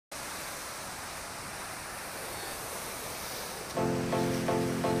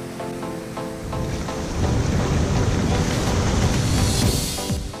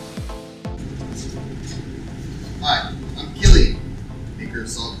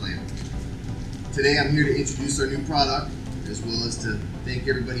Clam. Today I'm here to introduce our new product, as well as to thank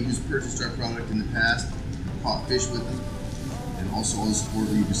everybody who's purchased our product in the past, caught fish with them, and also all the support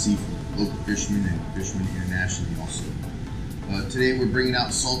we've received from local fishermen and fishermen internationally also. Today we're bringing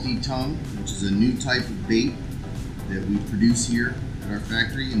out Salty Tongue, which is a new type of bait that we produce here at our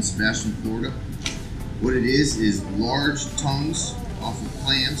factory in Sebastian, Florida. What it is large tongues off of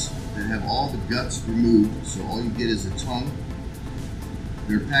clams that have all the guts removed, so all you get is a tongue.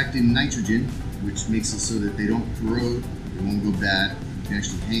 They're packed in nitrogen, which makes it so that they don't corrode, they won't go bad. You can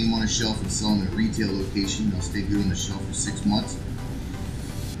actually hang them on a shelf and sell them at a retail location. They'll stay good on the shelf for 6 months.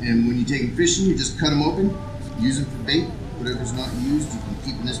 And when you take them fishing, you just cut them open, use them for bait. Whatever's not used, you can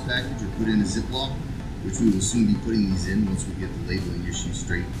keep in this package or put in a Ziploc, which we will soon be putting these in once we get the labeling issue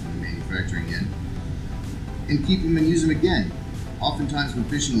straight from the manufacturing end. And keep them and use them again. Oftentimes when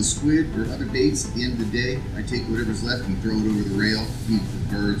fishing with squid or other baits, at the end of the day, I take whatever's left and throw it over the rail, feed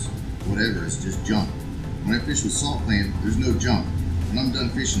the birds, whatever, it's just junk. When I fish with salt clam, there's no junk. When I'm done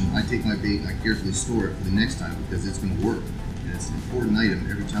fishing, I take my bait and I carefully store it for the next time because it's going to work. And it's an important item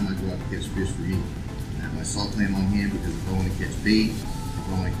every time I go out to catch fish for me. I have my salt clam on hand because if I want to catch bait, if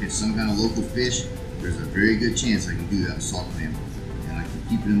I want to catch some kind of local fish, there's a very good chance I can do that with salt clam. And I can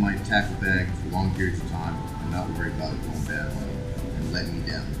keep it in my tackle bag for long periods of time and not worry about it going bad on me and letting me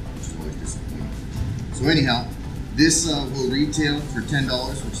down, which is always disappointing. So anyhow, this will retail for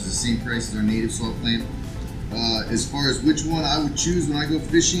 $10, which is the same price as our Native Salt Clam. As far as which one I would choose when I go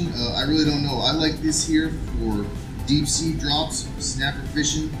fishing, I really don't know. I like this here for deep sea drops, snapper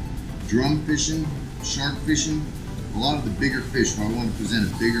fishing, drum fishing, shark fishing, a lot of the bigger fish. If I want to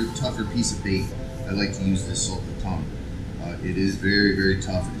present a bigger, tougher piece of bait, I like to use this salted tongue. It is very, very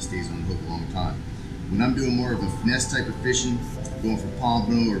tough and it stays on the hook a long time. When I'm doing more of a finesse type of fishing, going for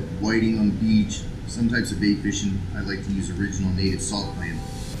pompano or whiting on the beach, some types of bait fishing, I like to use original Native Salt Clam.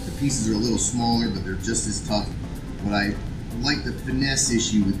 The pieces are a little smaller, but they're just as tough. But I like the finesse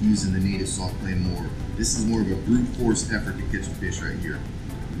issue with using the Native Salt Clam more. This is more of a brute force effort to catch a fish right here.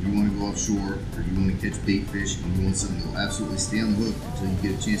 If you want to go offshore, or you want to catch bait fish, and you want something that will absolutely stay on the hook until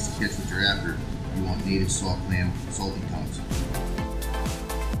you get a chance to catch what you're after, you want Native Salt Clam salty tongues.